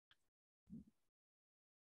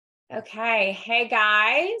Okay. Hey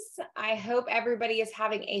guys, I hope everybody is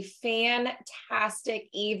having a fantastic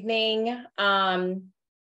evening.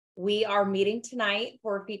 We are meeting tonight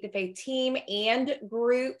for Feet to Faith team and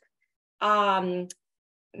group meeting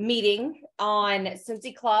on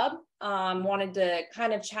Scentsy Club. Wanted to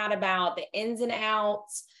kind of chat about the ins and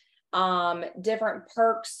outs, different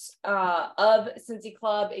perks of Scentsy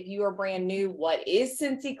Club. If you are brand new, what is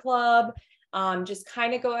Scentsy Club? Just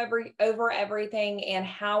kind of go over everything and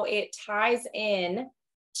how it ties in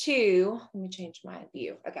to, let me change my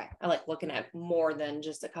view. Okay. I like looking at more than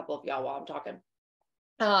just a couple of y'all while I'm talking.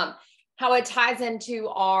 How it ties into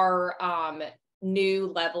our new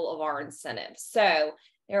level of our incentives. So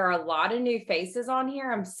there are a lot of new faces on here.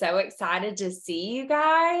 I'm so excited to see you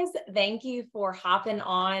guys. Thank you for hopping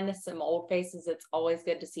on. Some old faces. It's always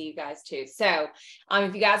good to see you guys too. So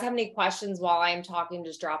if you guys have any questions while I am talking,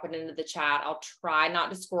 just drop it into the chat. I'll try not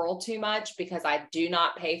to squirrel too much because I do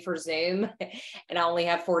not pay for Zoom and I only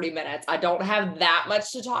have 40 minutes. I don't have that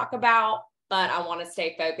much to talk about, but I want to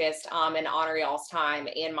stay focused and honor y'all's time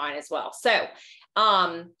and mine as well. So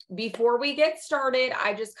before we get started,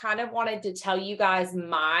 I just kind of wanted to tell you guys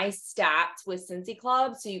my stats with Scentsy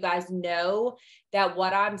Club. So you guys know that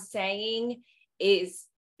what I'm saying is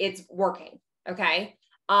it's working. Okay.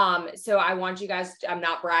 So I want you guys, I'm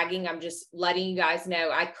not bragging. I'm just letting you guys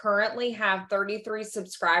know I currently have 33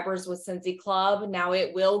 subscribers with Scentsy Club. Now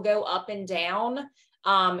it will go up and down,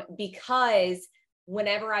 because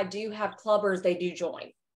whenever I do have clubbers, they do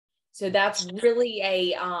join. So that's really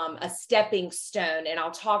a stepping stone. And I'll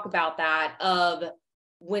talk about that of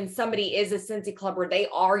when somebody is a Scentsy Clubber, they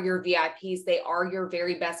are your VIPs. They are your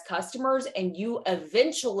very best customers. And you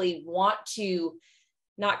eventually want to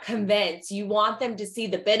not convince, you want them to see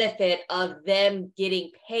the benefit of them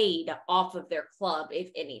getting paid off of their club, if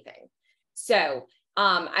anything. So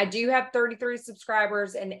I do have 33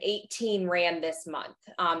 subscribers and 18 ran this month.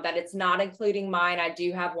 That it's not including mine. I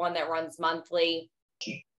do have one that runs monthly.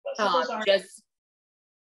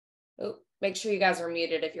 Make sure you guys are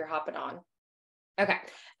muted if you're hopping on. Okay.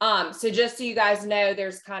 So just so you guys know,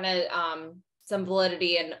 there's kind of some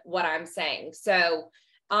validity in what I'm saying. So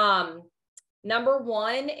number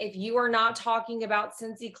one, if you are not talking about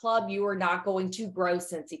Scentsy Club, you are not going to grow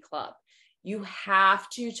Scentsy Club. You have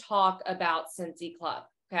to talk about Scentsy Club.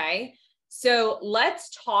 Okay. So let's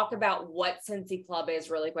talk about what Scentsy Club is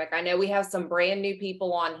really quick. I know we have some brand new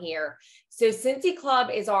people on here. So Scentsy Club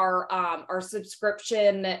is our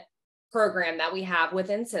subscription program that we have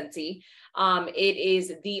within Scentsy. It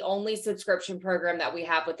is the only subscription program that we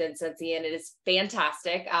have within Scentsy, and it is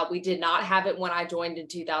fantastic. We did not have it when I joined in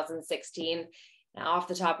 2016. Now, off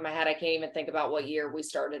the top of my head, I can't even think about what year we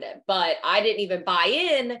started it, but I didn't even buy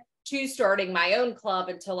in to starting my own club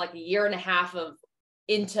until like a year and a half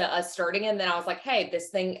into us starting. And then I was like, hey, this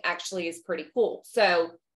thing actually is pretty cool.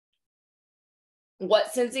 So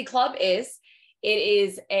what Scentsy Club is, it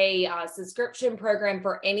is a subscription program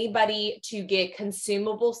for anybody to get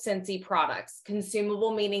consumable Scentsy products.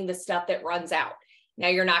 Consumable meaning the stuff that runs out. Now,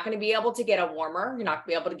 you're not going to be able to get a warmer. You're not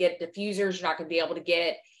going to be able to get diffusers. You're not going to be able to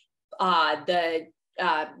get the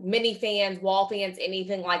mini fans, wall fans,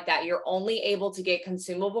 anything like that. You're only able to get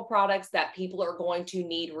consumable products that people are going to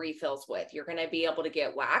need refills with. You're going to be able to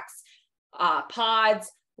get wax,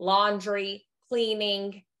 pods, laundry,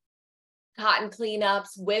 cleaning, cotton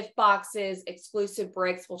cleanups, whiff boxes, exclusive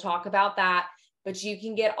bricks. We'll talk about that, but you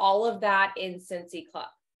can get all of that in Scentsy Club.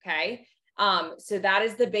 Okay. So that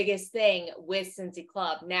is the biggest thing with Scentsy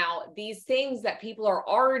Club. Now, these things that people are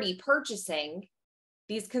already purchasing,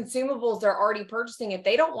 these consumables they're already purchasing, if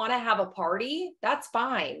they don't want to have a party, that's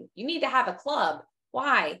fine. You need to have a club.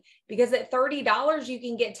 Why? Because at $30, you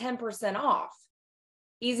can get 10% off.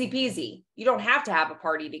 Easy peasy. You don't have to have a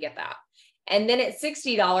party to get that. And then at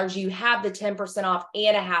 $60, you have the 10% off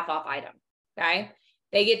and a half off item. Okay.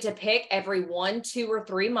 They get to pick every 1, 2, or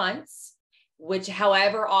 3 months, which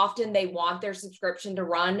however often they want their subscription to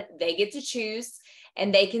run, they get to choose,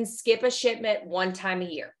 and they can skip a shipment one time a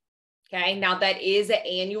year. Okay. Now that is an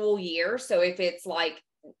annual year. So if it's like,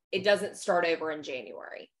 it doesn't start over in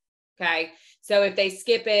January. Okay. So if they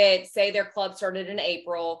skip it, say their club started in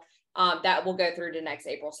April, that will go through to next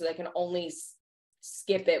April. So they can only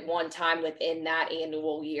skip it one time within that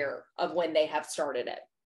annual year of when they have started it.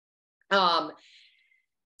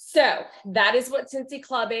 So that is what Scentsy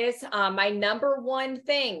Club is. My number one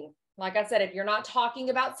thing, like I said, if you're not talking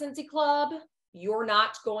about Scentsy Club, you're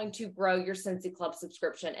not going to grow your Scentsy Club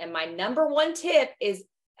subscription. And my number one tip is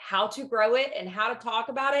how to grow it and how to talk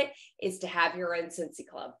about it is to have your own Scentsy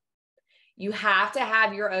Club. You have to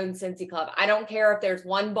have your own Scentsy Club. I don't care if there's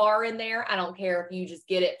one bar in there. I don't care if you just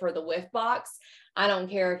get it for the whiff box. I don't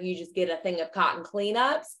care if you just get a thing of cotton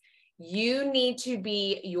cleanups. You need to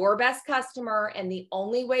be your best customer. And the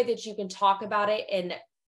only way that you can talk about it and,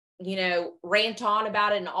 you know, rant on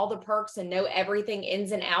about it and all the perks and know everything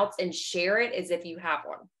ins and outs and share it is if you have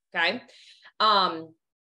one. Okay.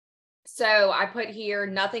 So I put here,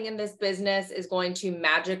 nothing in this business is going to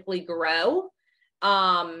magically grow.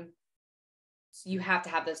 So you have to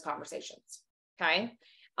have those conversations. Okay.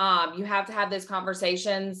 You have to have those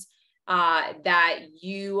conversations that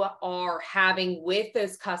you are having with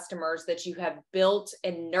those customers, that you have built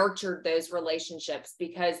and nurtured those relationships,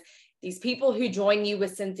 because these people who join you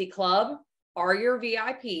with Scentsy Club are your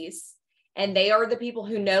VIPs, and they are the people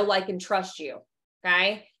who know, like, and trust you.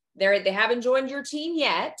 Okay. They haven't joined your team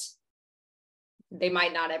yet. They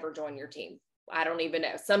might not ever join your team. I don't even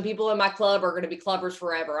know. Some people in my club are going to be clubbers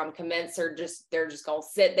forever. I'm convinced they're just going to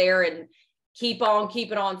sit there and keep on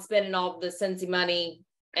keeping on spending all the Scentsy money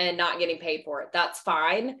and not getting paid for it. That's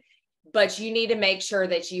fine. But you need to make sure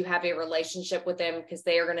that you have a relationship with them, because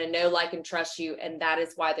they are going to know, like, and trust you. And that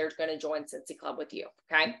is why they're going to join Scentsy Club with you.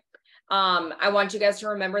 Okay. I want you guys to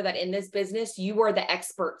remember that in this business, you are the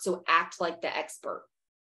expert. So act like the expert.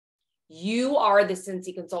 You are the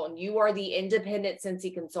Scentsy consultant. You are the independent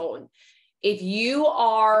Scentsy consultant. If you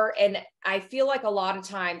are, and I feel like a lot of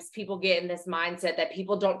times people get in this mindset that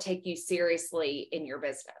people don't take you seriously in your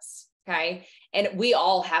business. Okay. And we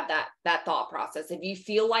all have that thought process. If you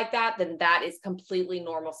feel like that, then that is completely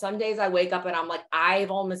normal. Some days I wake up and I'm like, I've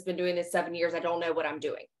almost been doing this 7 years. I don't know what I'm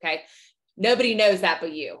doing. Okay. Nobody knows that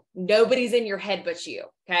but you. Nobody's in your head but you.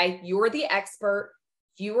 Okay. You're the expert.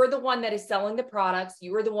 You are the one that is selling the products.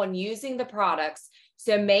 You are the one using the products.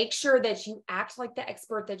 So make sure that you act like the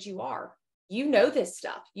expert that you are. You know this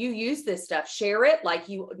stuff. You use this stuff. Share it like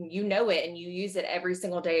you know it, and you use it every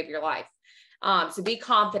single day of your life. So be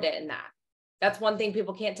confident in that. That's one thing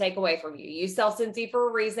people can't take away from you. You sell Scentsy for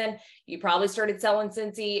a reason. You probably started selling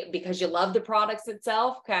Scentsy because you love the products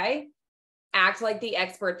itself. Okay. Act like the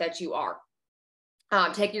expert that you are.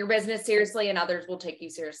 Take your business seriously, and others will take you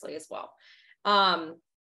seriously as well. I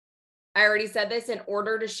already said this. In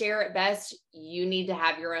order to share it best, you need to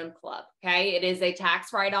have your own club. Okay. It is a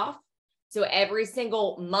tax write-off. So every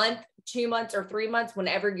single month, 2 months, or 3 months,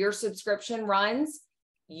 whenever your subscription runs,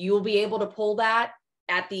 you'll be able to pull that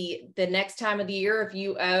at the next time of the year. If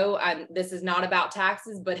you owe, this is not about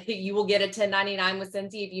taxes, but you will get a 1099 with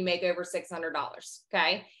Scentsy if you make over $600.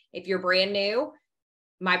 Okay. If you're brand new,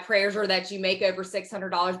 my prayers are that you make over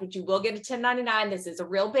 $600, but you will get a 1099. This is a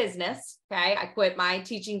real business. Okay. I quit my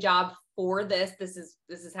teaching job for this. This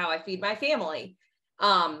is how I feed my family.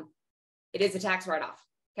 It is a tax write-off.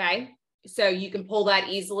 Okay. So you can pull that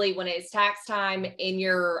easily when it's tax time in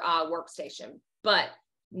your workstation, but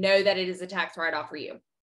know that it is a tax write-off for you.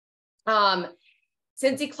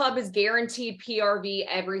 Scentsy Club is guaranteed PRV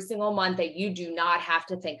every single month that you do not have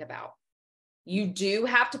to think about. You do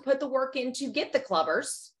have to put the work in to get the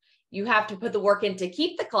clubbers. You have to put the work in to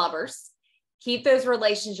keep the clubbers, keep those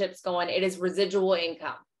relationships going. It is residual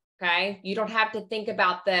income. Okay. You don't have to think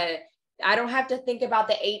about I don't have to think about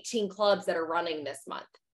the 18 clubs that are running this month.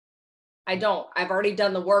 I don't. I've already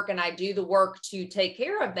done the work, and I do the work to take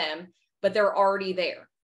care of them, but they're already there.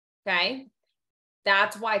 Okay.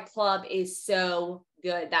 That's why club is so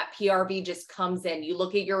good. That PRV just comes in. You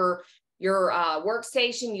look at your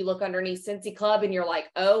workstation, you look underneath Scentsy Club, and you're like,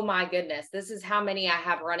 oh my goodness, this is how many I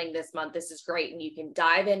have running this month. This is great. And you can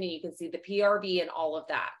dive in and you can see the PRV and all of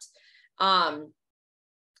that.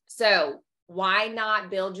 So why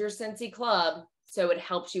not build your Scentsy Club so it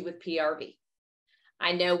helps you with PRV?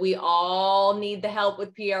 I know we all need the help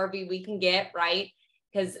with PRV we can get, right?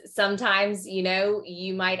 Because sometimes,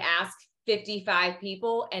 you might ask 55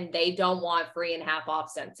 people and they don't want free and half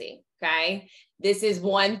off Scentsy. Okay. This is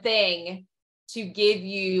one thing to give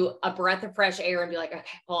you a breath of fresh air and be like, okay,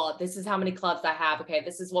 well, this is how many clubs I have. Okay.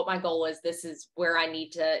 This is what my goal is. This is where I need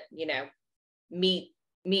to, meet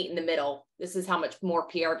in the middle. This is how much more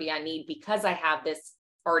PRV I need because I have this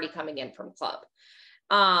already coming in from club.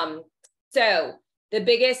 So the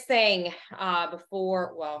biggest thing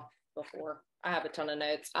before I have a ton of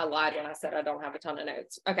notes. I lied when I said I don't have a ton of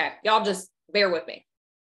notes. Okay. Y'all just bear with me.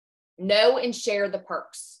 Know and share the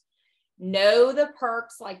perks. Know the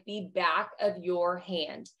perks like the back of your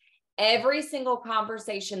hand. Every single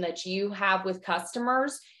conversation that you have with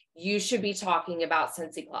customers, you should be talking about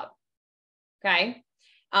Scentsy Club. Okay.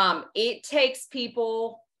 It takes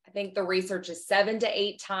people, I think the research is 7 to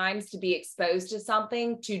 8 times to be exposed to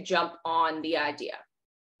something to jump on the idea.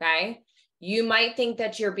 Okay. You might think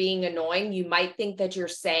that you're being annoying. You might think that you're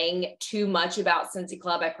saying too much about Scentsy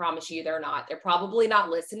Club. I promise you they're not. They're probably not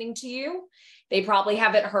listening to you. They probably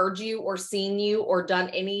haven't heard you or seen you or done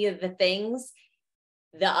any of the things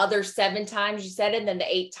the other 7 times you said it, and then the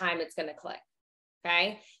 8th time it's going to click.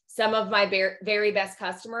 Okay. Some of my very best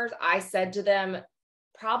customers, I said to them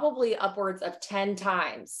probably upwards of 10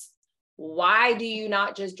 times, why do you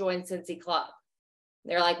not just join Scentsy Club?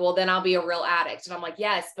 They're like, well, then I'll be a real addict. And I'm like,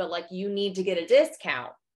 yes, but like you need to get a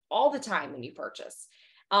discount all the time when you purchase.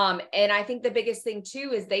 And I think the biggest thing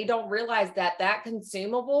too is they don't realize that that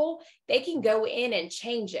consumable, they can go in and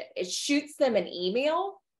change it. It shoots them an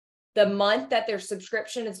email the month that their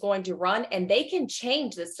subscription is going to run, and they can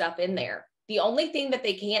change the stuff in there. The only thing that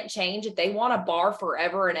they can't change, if they want a bar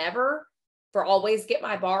forever and ever, for always get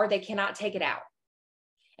my bar, they cannot take it out.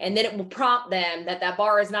 And then it will prompt them that that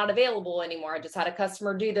bar is not available anymore. I just had a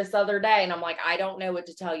customer do this the other day, and I'm like, I don't know what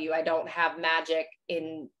to tell you. I don't have magic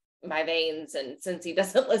in my veins, and since he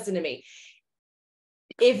doesn't listen to me,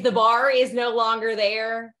 if the bar is no longer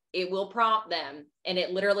there, it will prompt them, and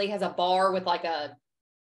it literally has a bar with like a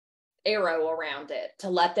arrow around it to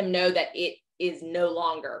let them know that it is no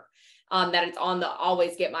longer, that it's on the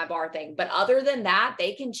always get my bar thing. But other than that,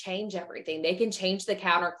 they can change everything. They can change the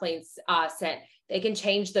counter clean scent. They can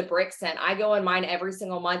change the brick scent. I go in mine every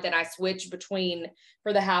single month and I switch between,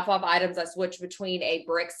 for the half off items, I switch between a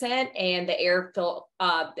brick scent and the air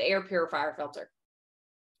purifier filter.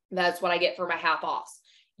 That's what I get for my half offs.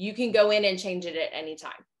 You can go in and change it at any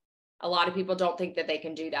time. A lot of people don't think that they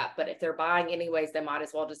can do that, but if they're buying anyways, they might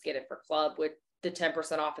as well just get it for club with the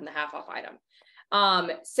 10% off and the half off item.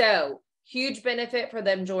 So huge benefit for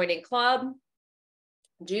them joining club.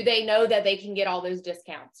 Do they know that they can get all those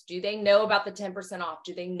discounts? Do they know about the 10% off?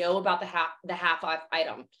 Do they know about the half off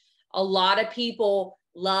item? A lot of people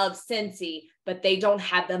love Scentsy, but they don't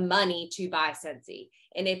have the money to buy Scentsy.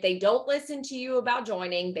 And if they don't listen to you about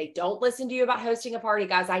joining, they don't listen to you about hosting a party.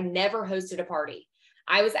 Guys, I never hosted a party.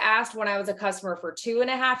 I was asked when I was a customer for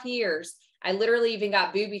 2.5 years. I literally even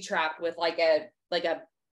got booby trapped with like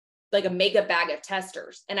a makeup bag of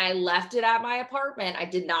testers, and I left it at my apartment. I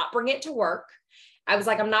did not bring it to work. I was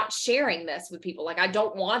like, I'm not sharing this with people. Like, I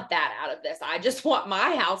don't want that out of this. I just want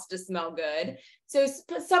my house to smell good. So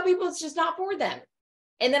some people, it's just not for them.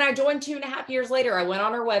 And then I joined 2.5 years later. I went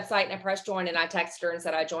on her website and I pressed join, and I texted her and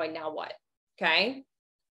said, I joined, now what? Okay.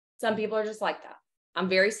 Some people are just like that. I'm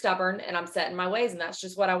very stubborn and I'm set in my ways, and that's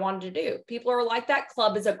just what I wanted to do. People are like that.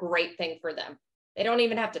 Club is a great thing for them. They don't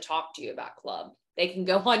even have to talk to you about club. They can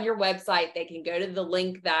go on your website. They can go to the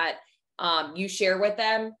link that you share with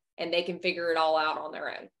them, and they can figure it all out on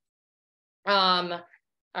their own.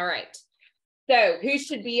 All right. So who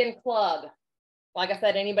should be in club? Like I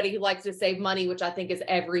said, anybody who likes to save money, which I think is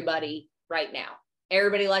everybody right now.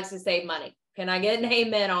 Everybody likes to save money. Can I get an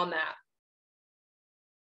amen on that?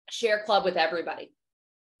 Share club with everybody.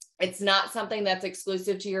 It's not something that's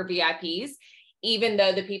exclusive to your VIPs, even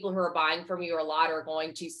though the people who are buying from you a lot are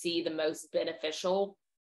going to see the most beneficial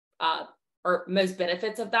or most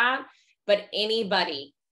benefits of that. But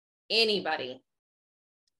anybody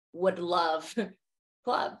would love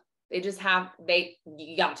club. They just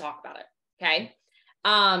you got to talk about it. Okay.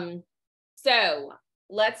 So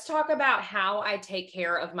let's talk about how I take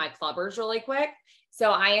care of my clubbers really quick.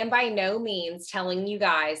 So I am by no means telling you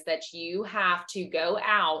guys that you have to go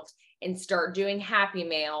out and start doing Happy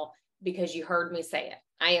Mail because you heard me say it.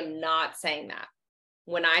 I am not saying that.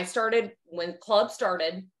 When club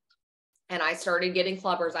started and I started getting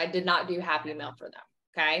clubbers, I did not do Happy Mail for them.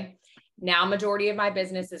 Okay. Now, majority of my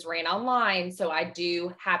business is ran online. So I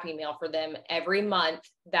do Happy Mail for them every month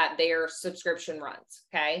that their subscription runs.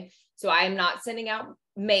 Okay. So I am not sending out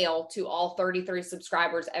mail to all 33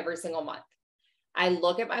 subscribers every single month. I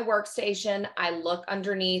look at my workstation, I look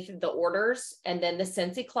underneath the orders and then the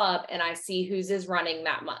Scentsy Club, and I see whose is running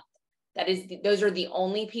that month. Those are the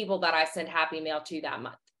only people that I send Happy Mail to that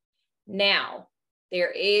month. Now,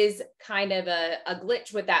 there is kind of a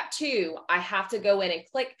glitch with that too. I have to go in and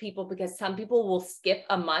click people because some people will skip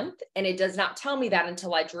a month, and it does not tell me that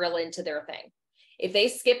until I drill into their thing. If they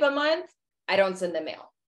skip a month, I don't send them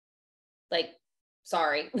mail. Like,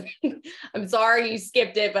 sorry. I'm sorry you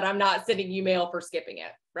skipped it, but I'm not sending you mail for skipping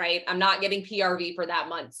it, right? I'm not getting PRV for that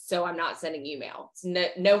month, so I'm not sending you mail.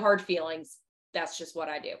 It's no hard feelings. That's just what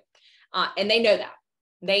I do. And they know that.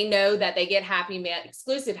 They know that they get Happy Mail,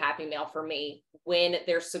 exclusive Happy Mail for me when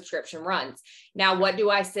their subscription runs. Now, what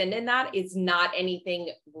do I send in that? It's not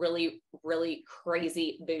anything really, really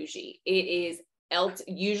crazy bougie. It is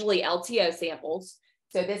usually LTO samples.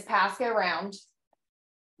 So this past go round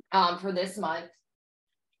for this month,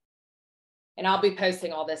 and I'll be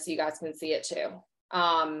posting all this so you guys can see it too.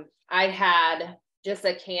 I had just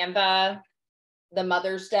a Canva, the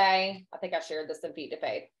Mother's Day. I think I shared this in Feet to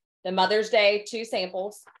Faith. The Mother's Day 2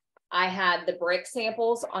 samples. I had the brick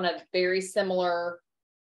samples on a very similar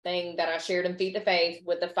thing that I shared in Feet to Faith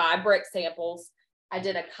with the 5 brick samples. I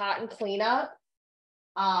did a cotton cleanup,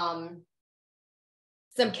 some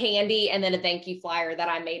candy, and then a thank you flyer that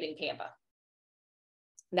I made in Canva.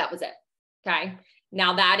 That was it. Okay.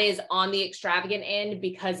 Now that is on the extravagant end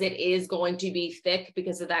because it is going to be thick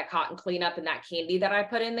because of that cotton cleanup and that candy that I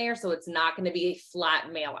put in there. So it's not going to be a flat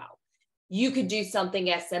mail out. You could do something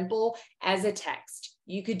as simple as a text.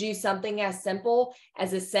 You could do something as simple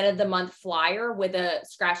as a scent of the month flyer with a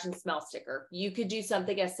scratch and smell sticker. You could do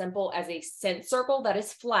something as simple as a scent circle that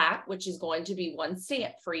is flat, which is going to be 1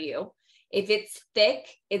 stamp for you. If it's thick,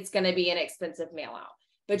 it's going to be an expensive mail out.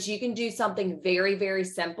 But you can do something very, very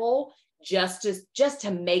simple just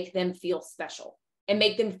to make them feel special and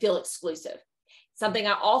make them feel exclusive. Something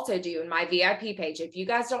I also do in my VIP page. If you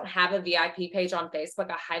guys don't have a VIP page on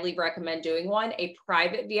Facebook, I highly recommend doing one, a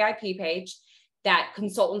private VIP page that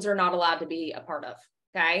consultants are not allowed to be a part of.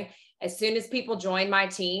 Okay. As soon as people join my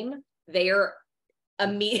team, they're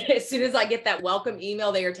immediate. As soon as I get that welcome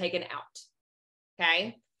email, they are taken out.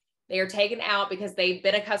 Okay. They are taken out because they've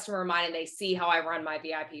been a customer of mine and they see how I run my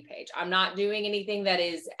VIP page. I'm not doing anything that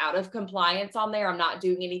is out of compliance on there. I'm not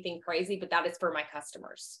doing anything crazy, but that is for my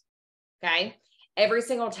customers. Okay. Every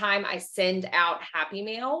single time I send out happy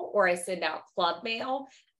mail or I send out club mail,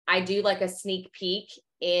 I do like a sneak peek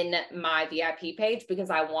in my VIP page because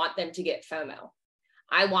I want them to get FOMO.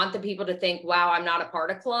 I want the people to think, wow, I'm not a part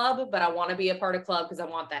of club, but I want to be a part of club because I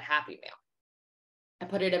want that happy mail. I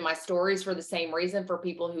put it in my stories for the same reason for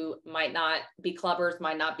people who might not be clubbers,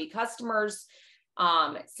 might not be customers,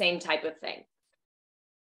 same type of thing.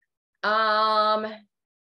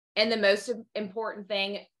 And the most important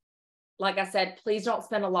thing, like I said, please don't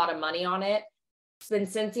spend a lot of money on it. Spend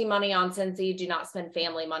Scentsy money on Scentsy. Do not spend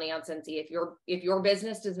family money on Scentsy. If your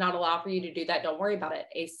business does not allow for you to do that, don't worry about it.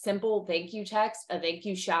 A simple thank you text, a thank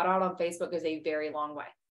you shout out on Facebook is a very long way.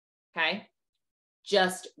 Okay.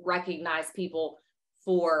 Just recognize people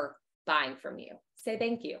for buying from you. Say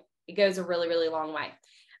thank you. It goes a really, really long way.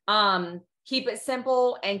 Keep it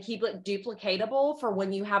simple and keep it duplicatable for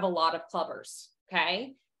when you have a lot of clubbers.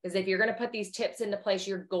 Okay. Because if you're going to put these tips into place,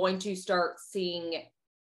 you're going to start seeing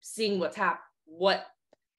what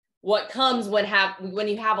comes when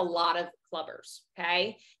you have a lot of clubbers.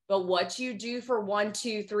 Okay. But what you do for 1,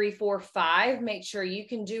 2, 3, 4, 5, make sure you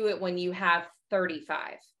can do it when you have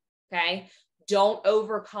 35. Okay. Don't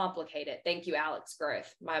overcomplicate it. Thank you, Alex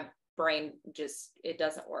Growth. My brain it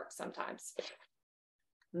doesn't work sometimes.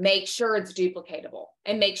 Make sure it's duplicatable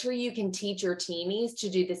and make sure you can teach your teamies to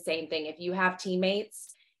do the same thing. If you have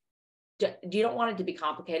teammates, you don't want it to be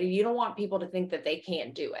complicated. You don't want people to think that they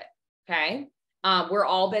can't do it. Okay. We're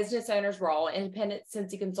all business owners. We're all independent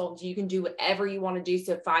Scentsy consultants. You can do whatever you want to do.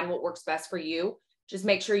 So find what works best for you. Just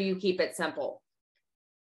make sure you keep it simple.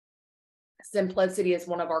 Simplicity is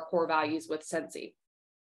one of our core values with Scentsy.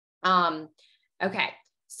 Okay.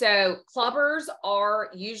 So clubbers are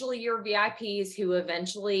usually your VIPs who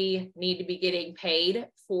eventually need to be getting paid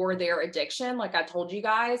for their addiction. Like I told you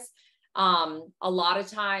guys, a lot of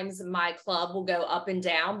times my club will go up and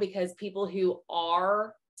down because people who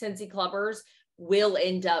are Scentsy clubbers will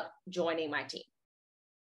end up joining my team.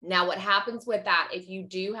 Now, what happens with that, if you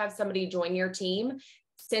do have somebody join your team,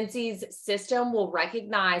 Scentsy's system will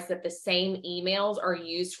recognize that the same emails are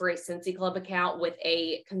used for a Scentsy Club account with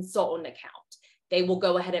a consultant account. They will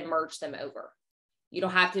go ahead and merge them over. You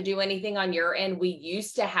don't have to do anything on your end. We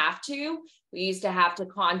used to have to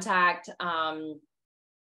contact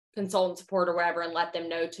consultant support or whatever and let them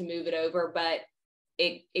know to move it over, but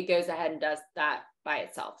it goes ahead and does that by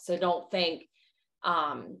itself. So don't think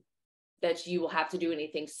that you will have to do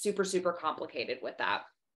anything super, super complicated with that.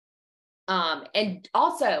 And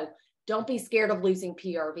also don't be scared of losing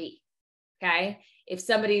PRV. Okay. If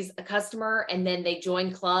somebody's a customer and then they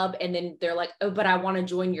join club and then they're like, oh, but I want to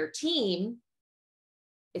join your team.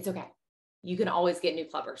 It's okay. You can always get new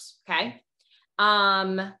clubbers. Okay.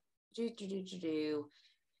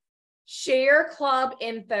 Share club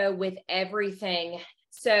info with everything.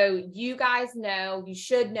 So you guys know, you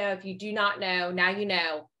should know, if you do not know, now you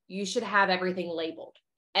know, you should have everything labeled.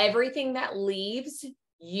 Everything that leaves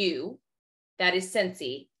you, that is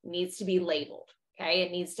Scentsy, needs to be labeled. Okay.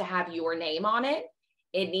 It needs to have your name on it.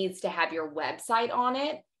 It needs to have your website on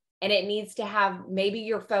it. And it needs to have maybe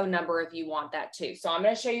your phone number if you want that too. So I'm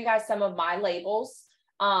going to show you guys some of my labels.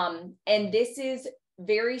 And this is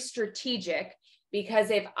very strategic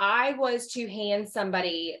because if I was to hand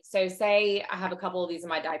somebody, so say I have a couple of these in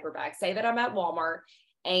my diaper bag, say that I'm at Walmart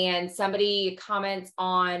and somebody comments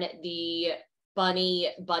on the bunny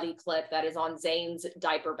buddy clip that is on Zane's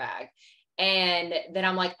diaper bag. And then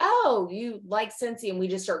I'm like, oh, you like Scentsy, and we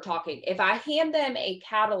just start talking. If I hand them a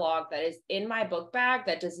catalog that is in my book bag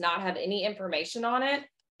that does not have any information on it,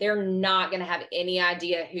 they're not going to have any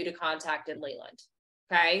idea who to contact in Leland.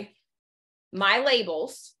 Okay. My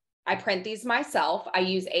labels, I print these myself. I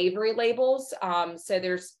use Avery labels. So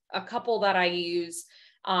there's a couple that I use.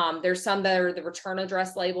 There's some that are the return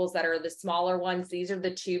address labels that are the smaller ones. These are the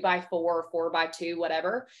 2x4, 4x2,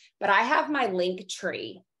 whatever. But I have my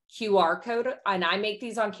Linktree QR code, and I make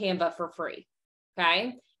these on Canva for free.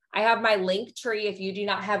 Okay. I have my Linktree. If you do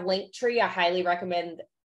not have Linktree, I highly recommend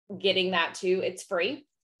getting that too. It's free.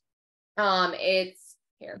 It's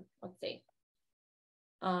here. Let's see.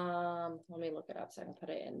 Let me look it up so I can put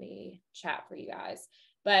it in the chat for you guys.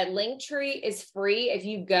 But Linktree is free. If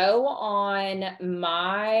you go on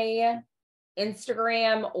my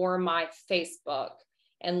Instagram or my Facebook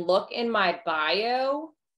and look in my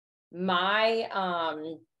bio, my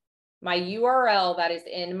URL that is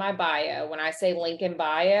in my bio, when I say link in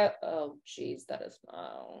bio, oh geez, that is,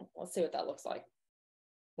 let's see what that looks like.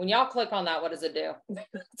 When y'all click on that, what does it do?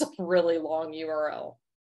 It's a really long URL.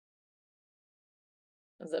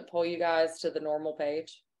 Does it pull you guys to the normal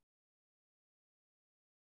page?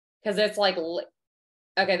 Because it's like,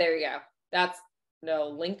 okay, there you go. That's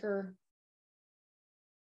no linker.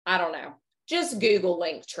 I don't know. Just Google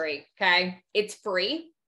Linktree. Okay. It's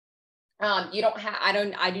free. You don't have,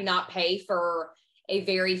 I do not pay for a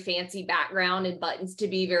very fancy background and buttons to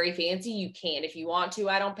be very fancy. You can, if you want to,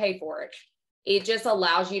 I don't pay for it. It just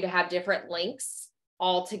allows you to have different links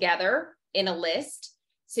all together in a list.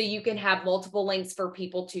 So you can have multiple links for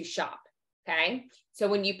people to shop. Okay. So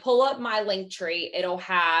when you pull up my Linktree, it'll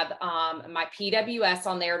have my PWS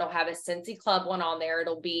on there. It'll have a Scentsy Club one on there.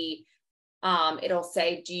 It'll be, it'll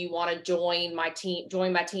say, do you want to join my team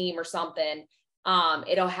or something?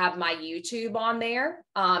 It'll have my YouTube on there.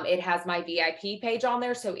 It has my VIP page on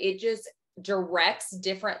there. So it just directs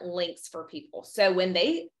different links for people. So when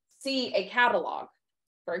they see a catalog,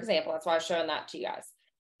 for example, that's why I was showing that to you guys.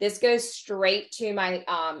 This goes straight to my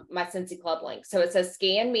my Scentsy Club link. So it says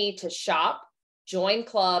scan me to shop, join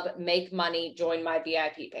club, make money, join my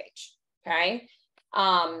VIP page. Okay.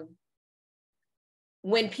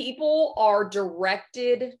 When people are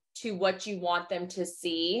directed to what you want them to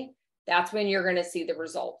see, that's when you're going to see the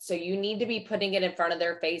results. So you need to be putting it in front of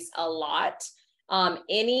their face a lot.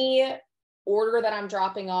 Any order that I'm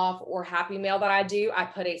dropping off or happy mail that I do, I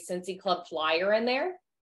put a Scentsy Club flyer in there.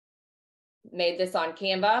 Made this on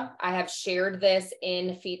Canva. I have shared this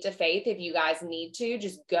in Feet to Faith. If you guys need to,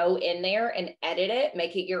 just go in there and edit it,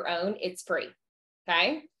 make it your own. It's free.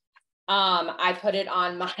 Okay. I put it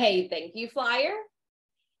on my thank you flyer,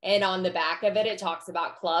 and on the back of it, it talks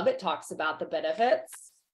about club. It talks about the benefits.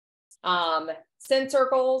 Scent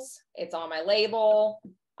circles, it's on my label.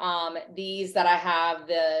 These that I have,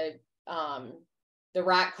 the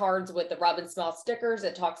rack cards with the rub and smell stickers,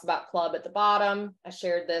 it talks about club at the bottom. I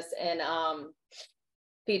shared this in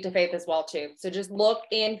Feet to Faith as well too. So just look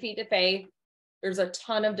in Feet to Faith. There's a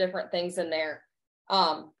ton of different things in there.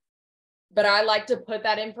 But I like to put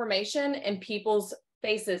that information in people's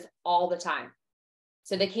faces all the time,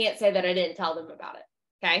 so they can't say that I didn't tell them about it.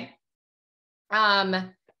 Okay.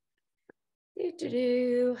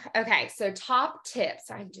 Okay, so top tips.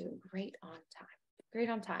 I'm doing great on time. Great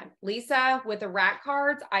on time. Lisa, with the rack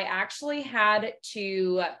cards, I actually had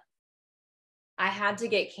to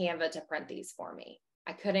get Canva to print these for me.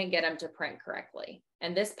 I couldn't get them to print correctly.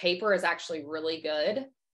 And this paper is actually really good,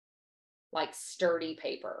 like sturdy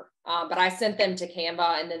paper. But I sent them to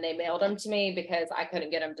Canva and then they mailed them to me because I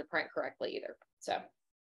couldn't get them to print correctly either. So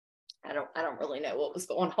I don't really know what was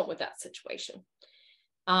going on with that situation.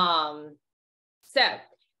 So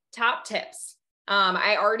top tips.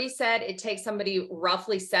 I already said it takes somebody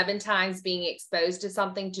roughly 7 times being exposed to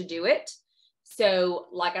something to do it. So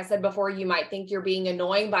like I said before, you might think you're being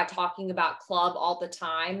annoying by talking about club all the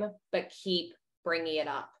time, but keep bringing it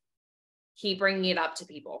up. Keep bringing it up to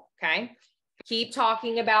people, okay? Keep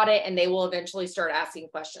talking about it and they will eventually start asking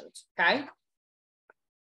questions, okay?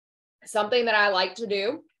 Something that I like to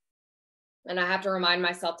do, and I have to remind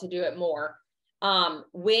myself to do it more,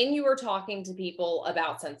 when you are talking to people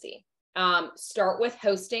about Scentsy, start with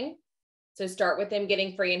hosting. So start with them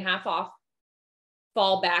getting free and half off.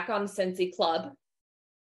 Fall back on Scentsy Club.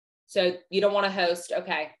 So you don't want to host.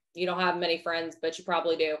 Okay. You don't have many friends, but you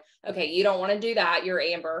probably do. Okay. You don't want to do that. You're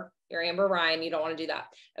Amber Ryan. You don't want to do that.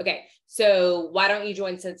 Okay. So why don't you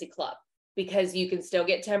join Scentsy Club? because you can still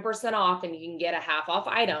get 10% off and you can get a half off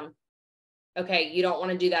item. Okay, you don't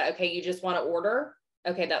want to do that. Okay, you just want to order.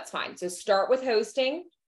 Okay, that's fine. So start with hosting,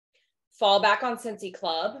 fall back on Scentsy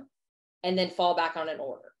Club, and then fall back on an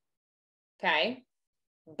order. Okay.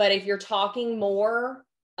 But if you're talking more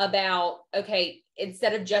about, okay,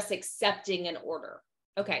 instead of just accepting an order,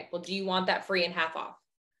 okay, well, do you want that free and half off?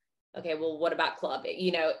 Okay, well, what about club?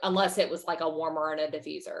 You know, unless it was like a warmer and a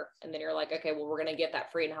diffuser. And then you're like, okay, well, we're going to get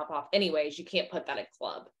that free and half off. Anyways, you can't put that in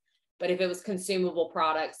club. But if it was consumable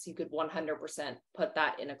products, you could 100% put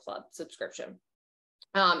that in a club subscription.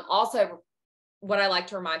 Also, what I like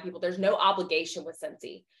to remind people, there's no obligation with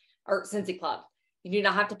Scentsy or Scentsy Club. You do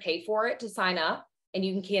not have to pay for it to sign up, and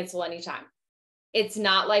you can cancel anytime. It's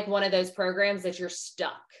not like one of those programs that you're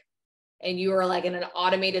stuck and you are like in an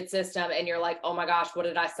automated system and you're like, oh my gosh, what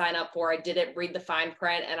did I sign up for? I didn't read the fine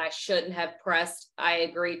print and I shouldn't have pressed I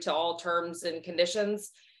agree to all terms and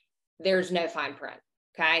conditions. There's no fine print.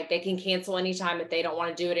 Okay. They can cancel anytime if they don't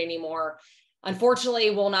want to do it anymore. Unfortunately,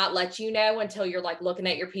 we'll not let you know until you're like looking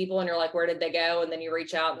at your people and you're like, where did they go? And then you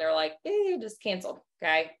reach out and they're like, just canceled.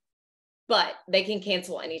 Okay. But they can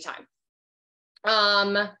cancel anytime.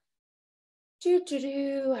 I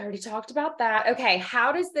already talked about that. Okay.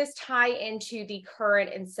 How does this tie into the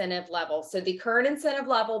current incentive level? So the current incentive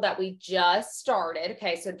level that we just started.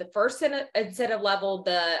 Okay. So the first incentive level,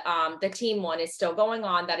 the team one is still going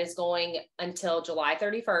on. That is going until July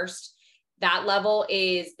 31st. That level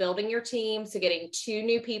is building your team. So getting 2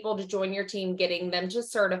 new people to join your team, getting them to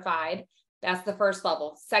certified. That's the first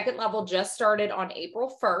level. Second level just started on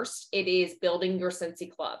April 1st. It is building your Scentsy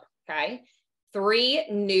Club. Okay. 3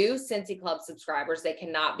 new Scentsy Club subscribers. They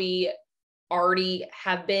cannot be already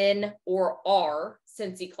have been or are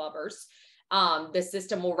Scentsy Clubbers. The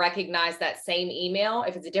system will recognize that same email.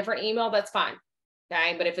 If it's a different email, that's fine.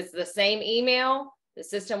 Okay. But if it's the same email, the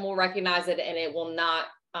system will recognize it and it will not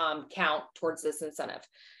count towards this incentive.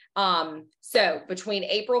 So between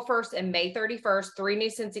April 1st and May 31st, 3 new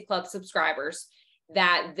Scentsy Club subscribers,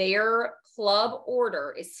 that their club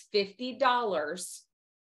order is $50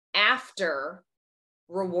 after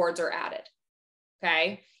rewards are added.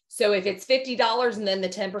 Okay. So if it's $50 and then the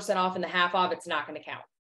 10% off and the half off, it's not going to count.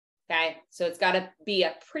 Okay. So it's got to be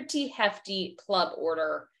a pretty hefty club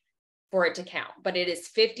order for it to count, but it is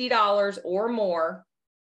 $50 or more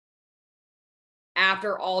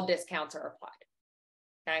after all discounts are applied.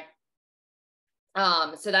 Okay.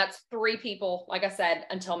 So that's 3 people, like I said,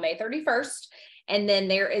 until May 31st. And then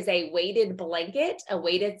there is a weighted blanket, a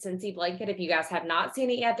weighted Scentsy blanket. If you guys have not seen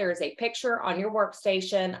it yet, there is a picture on your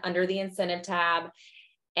workstation under the incentive tab.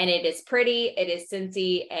 And it is pretty, it is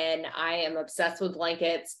Scentsy, and I am obsessed with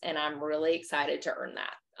blankets and I'm really excited to earn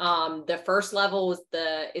that. The first level is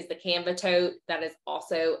the Canva tote. That is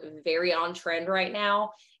also very on trend right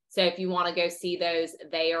now. So if you want to go see those,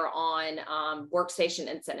 they are on workstation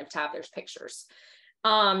incentive tab. There's pictures.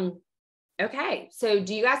 Okay. So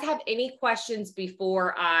do you guys have any questions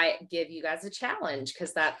before I give you guys a challenge?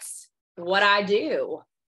 Because that's what I do.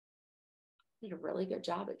 I did a really good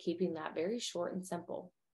job at keeping that very short and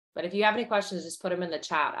simple. But if you have any questions, just put them in the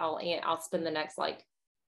chat. I'll spend the next like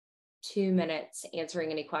 2 minutes answering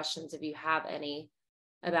any questions if you have any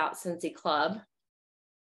about Scentsy Club.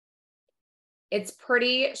 It's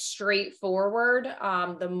pretty straightforward.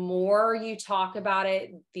 The more you talk about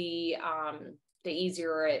it, the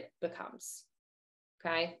easier it becomes.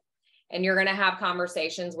 Okay. And you're going to have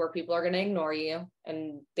conversations where people are going to ignore you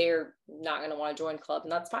and they're not going to want to join club,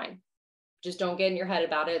 and that's fine. Just don't get in your head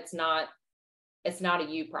about it. It's not a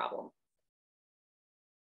you problem.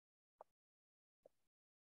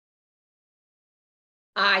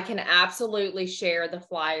 I can absolutely share the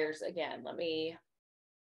flyers again. Let me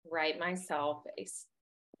write myself a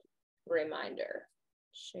reminder.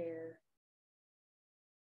 Share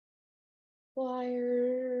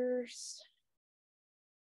flyers.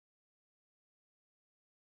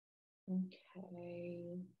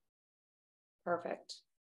 Okay. Perfect.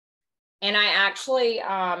 And I actually,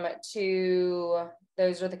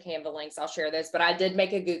 those are the Canva links. I'll share those, but I did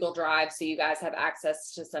make a Google Drive so you guys have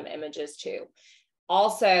access to some images too.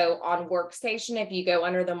 Also on Workstation, if you go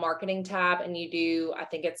under the marketing tab and you do, I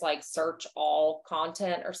think it's like search all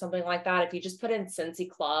content or something like that. If you just put in Scentsy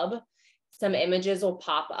Club, some images will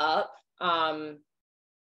pop up.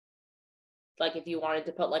 Like if you wanted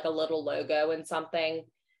to put like a little logo in something,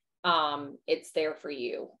 it's there for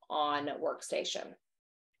you on Workstation.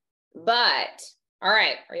 But all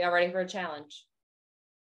right, are y'all ready for a challenge?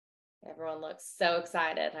 Everyone looks so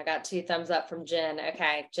excited. I got 2 thumbs up from Jen.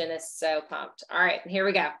 Okay, Jen is so pumped. All right, here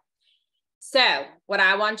we go. So what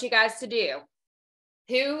I want you guys to do,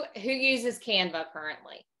 who uses Canva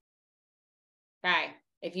currently? Okay.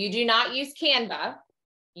 If you do not use Canva,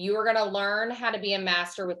 you are going to learn how to be a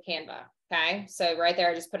master with Canva. Okay. So right there,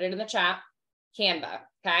 I just put it in the chat, Canva.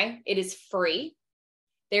 Okay. It is free.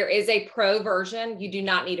 There is a pro version. You do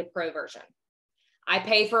not need a pro version. I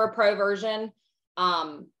pay for a pro version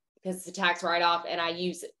because it's a tax write-off, and I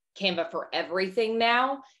use Canva for everything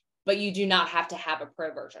now, but you do not have to have a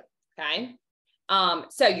pro version. Okay.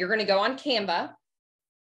 So you're going to go on Canva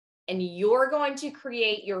and you're going to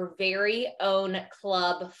create your very own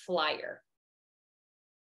club flyer.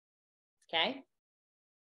 Okay.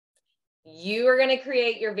 You are going to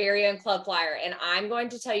create your very own club flyer. And I'm going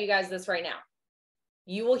to tell you guys this right now.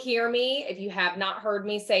 You will hear me, if you have not heard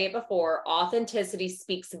me say it before, authenticity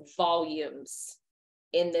speaks volumes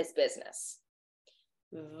in this business.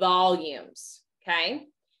 Volumes. Okay.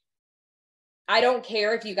 I don't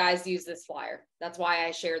care if you guys use this flyer. That's why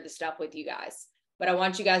I shared the stuff with you guys. But I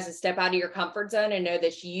want you guys to step out of your comfort zone and know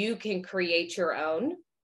that you can create your own.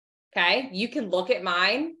 Okay. You can look at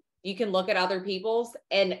mine. You can look at other people's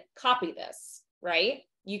and copy this, right?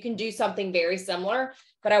 You can do something very similar,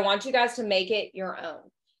 but I want you guys to make it your own.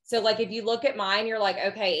 So like, if you look at mine, you're like,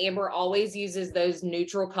 okay, Amber always uses those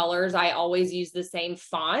neutral colors. I always use the same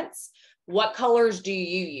fonts. What colors do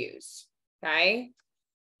you use? Okay.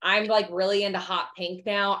 I'm like really into hot pink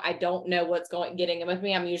now. I don't know what's getting in with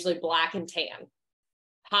me. I'm usually black and tan.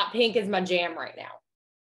 Hot pink is my jam right now.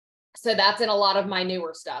 So that's in a lot of my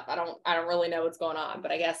newer stuff. I don't really know what's going on,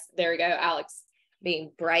 but I guess there we go. Alex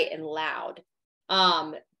being bright and loud.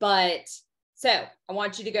 But so I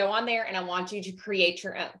want you to go on there and I want you to create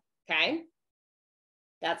your own. Okay.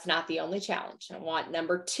 That's not the only challenge. I want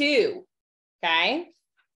number 2. Okay.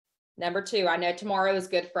 Number 2, I know tomorrow is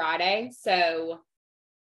Good Friday. So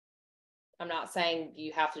I'm not saying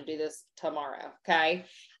you have to do this tomorrow. Okay.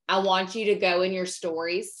 I want you to go in your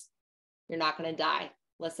stories. You're not going to die.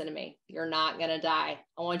 Listen to me. You're not going to die.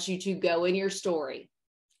 I want you to go in your story.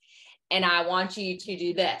 And I want you to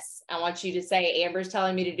do this. I want you to say, Amber's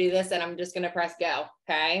telling me to do this, and I'm just going to press go.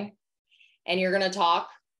 Okay. And you're going to talk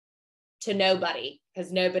to nobody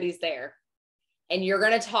because nobody's there. And you're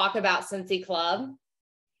going to talk about Scentsy Club.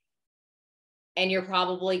 And you're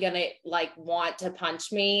probably going to like want to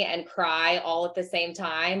punch me and cry all at the same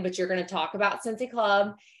time, but you're going to talk about Scentsy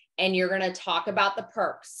Club and you're going to talk about the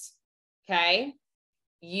perks. Okay.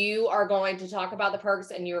 You are going to talk about the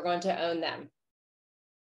perks and you're going to own them.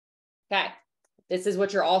 Okay. This is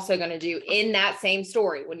what you're also going to do in that same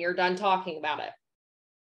story when you're done talking about it.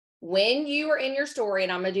 When you are in your story,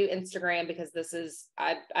 and I'm going to do Instagram because this is,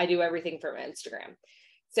 I do everything from Instagram.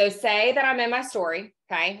 So say that I'm in my story.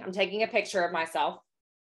 Okay. I'm taking a picture of myself,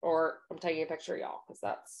 or I'm taking a picture of y'all because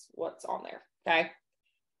that's what's on there. Okay.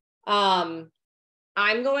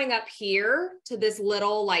 I'm going up here to this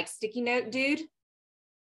little like sticky note dude.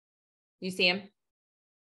 You see him?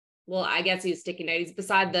 Well, I guess he's sticky note. He's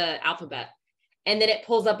beside the alphabet. And then it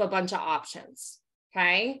pulls up a bunch of options.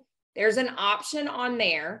 Okay. There's an option on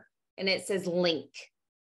there and it says link.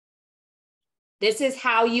 This is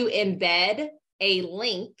how you embed a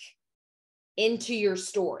link into your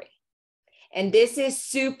story. And this is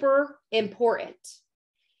super important.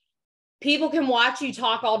 People can watch you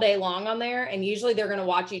talk all day long on there, and usually they're going to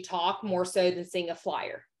watch you talk more so than seeing a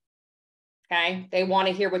flyer. Okay. They want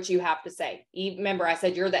to hear what you have to say. Remember, I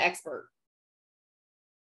said, you're the expert.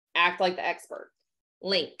 Act like the expert.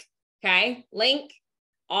 Link. Okay. Link.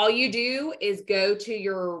 All you do is go to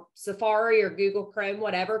your Safari or Google Chrome,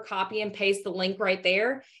 whatever, copy and paste the link right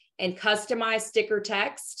there and customize sticker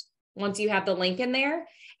text once you have the link in there.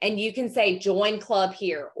 And you can say, join club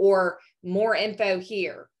here, or more info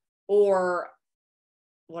here, or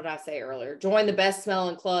what did I say earlier? Join the best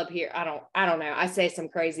smelling club here. I don't know. I say some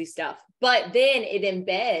crazy stuff, but then it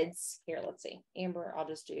embeds here. Let's see, Amber, I'll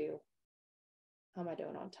just do, how am I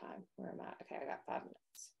doing on time? Where am I? Okay. I got 5 minutes.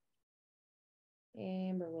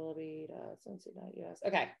 Amber Willoughby, Scentsy.us.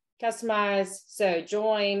 Okay. Customize. So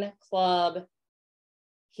join club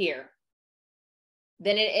here.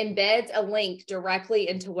 Then it embeds a link directly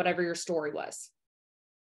into whatever your story was.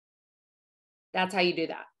 That's how you do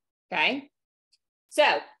that. Okay. So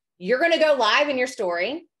you're going to go live in your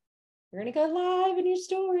story. You're going to go live in your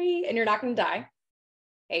story and you're not going to die.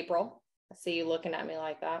 April, I see you looking at me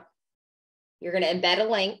like that. You're going to embed a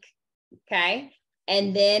link. Okay.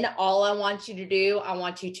 And then all I want you to do, I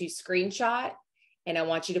want you to screenshot and I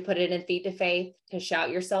want you to put it in Feet to Faith to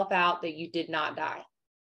shout yourself out that you did not die.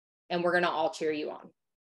 And we're going to all cheer you on.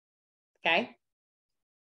 Okay.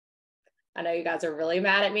 I know you guys are really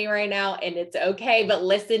mad at me right now and it's okay, but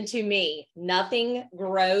listen to me. Nothing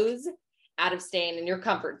grows out of staying in your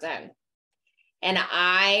comfort zone. And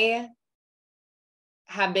I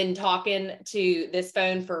have been talking to this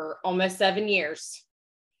phone for almost 7 years,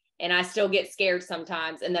 and I still get scared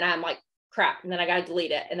sometimes. And then I'm like, crap. And then I got to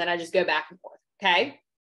delete it. And then I just go back and forth. Okay.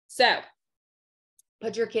 So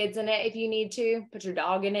put your kids in it if you need to, put your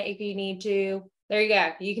dog in it if you need to. There you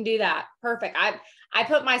go. You can do that. Perfect. I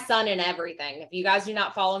put my son in everything. If you guys do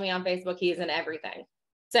not follow me on Facebook, he is in everything.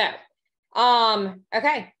 So,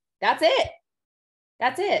 okay, that's it.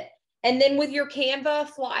 That's it. And then with your Canva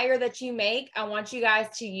flyer that you make, I want you guys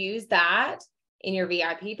to use that in your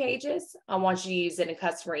VIP pages. I want you to use it in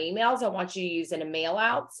customer emails. I want you to use it in mail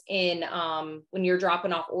outs in when you're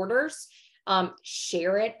dropping off orders.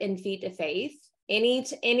 Share it in Feet to Faith.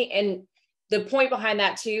 And the point behind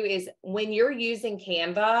that too is when you're using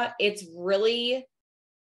Canva, it's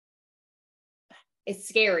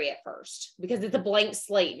scary at first because it's a blank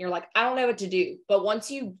slate and you're like, I don't know what to do. But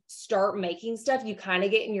once you start making stuff, you kind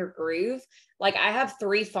of get in your groove. Like I have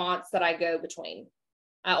 3 fonts that I go between.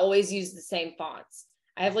 I always use the same fonts.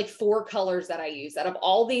 I have like 4 colors that I use out of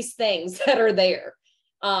all these things that are there.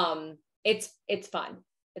 It's fun.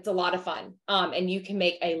 It's a lot of fun. And you can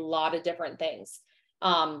make a lot of different things.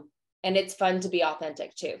 And it's fun to be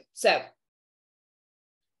authentic too. So,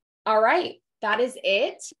 all right. That is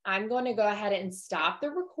it. I'm going to go ahead and stop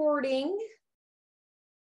the recording.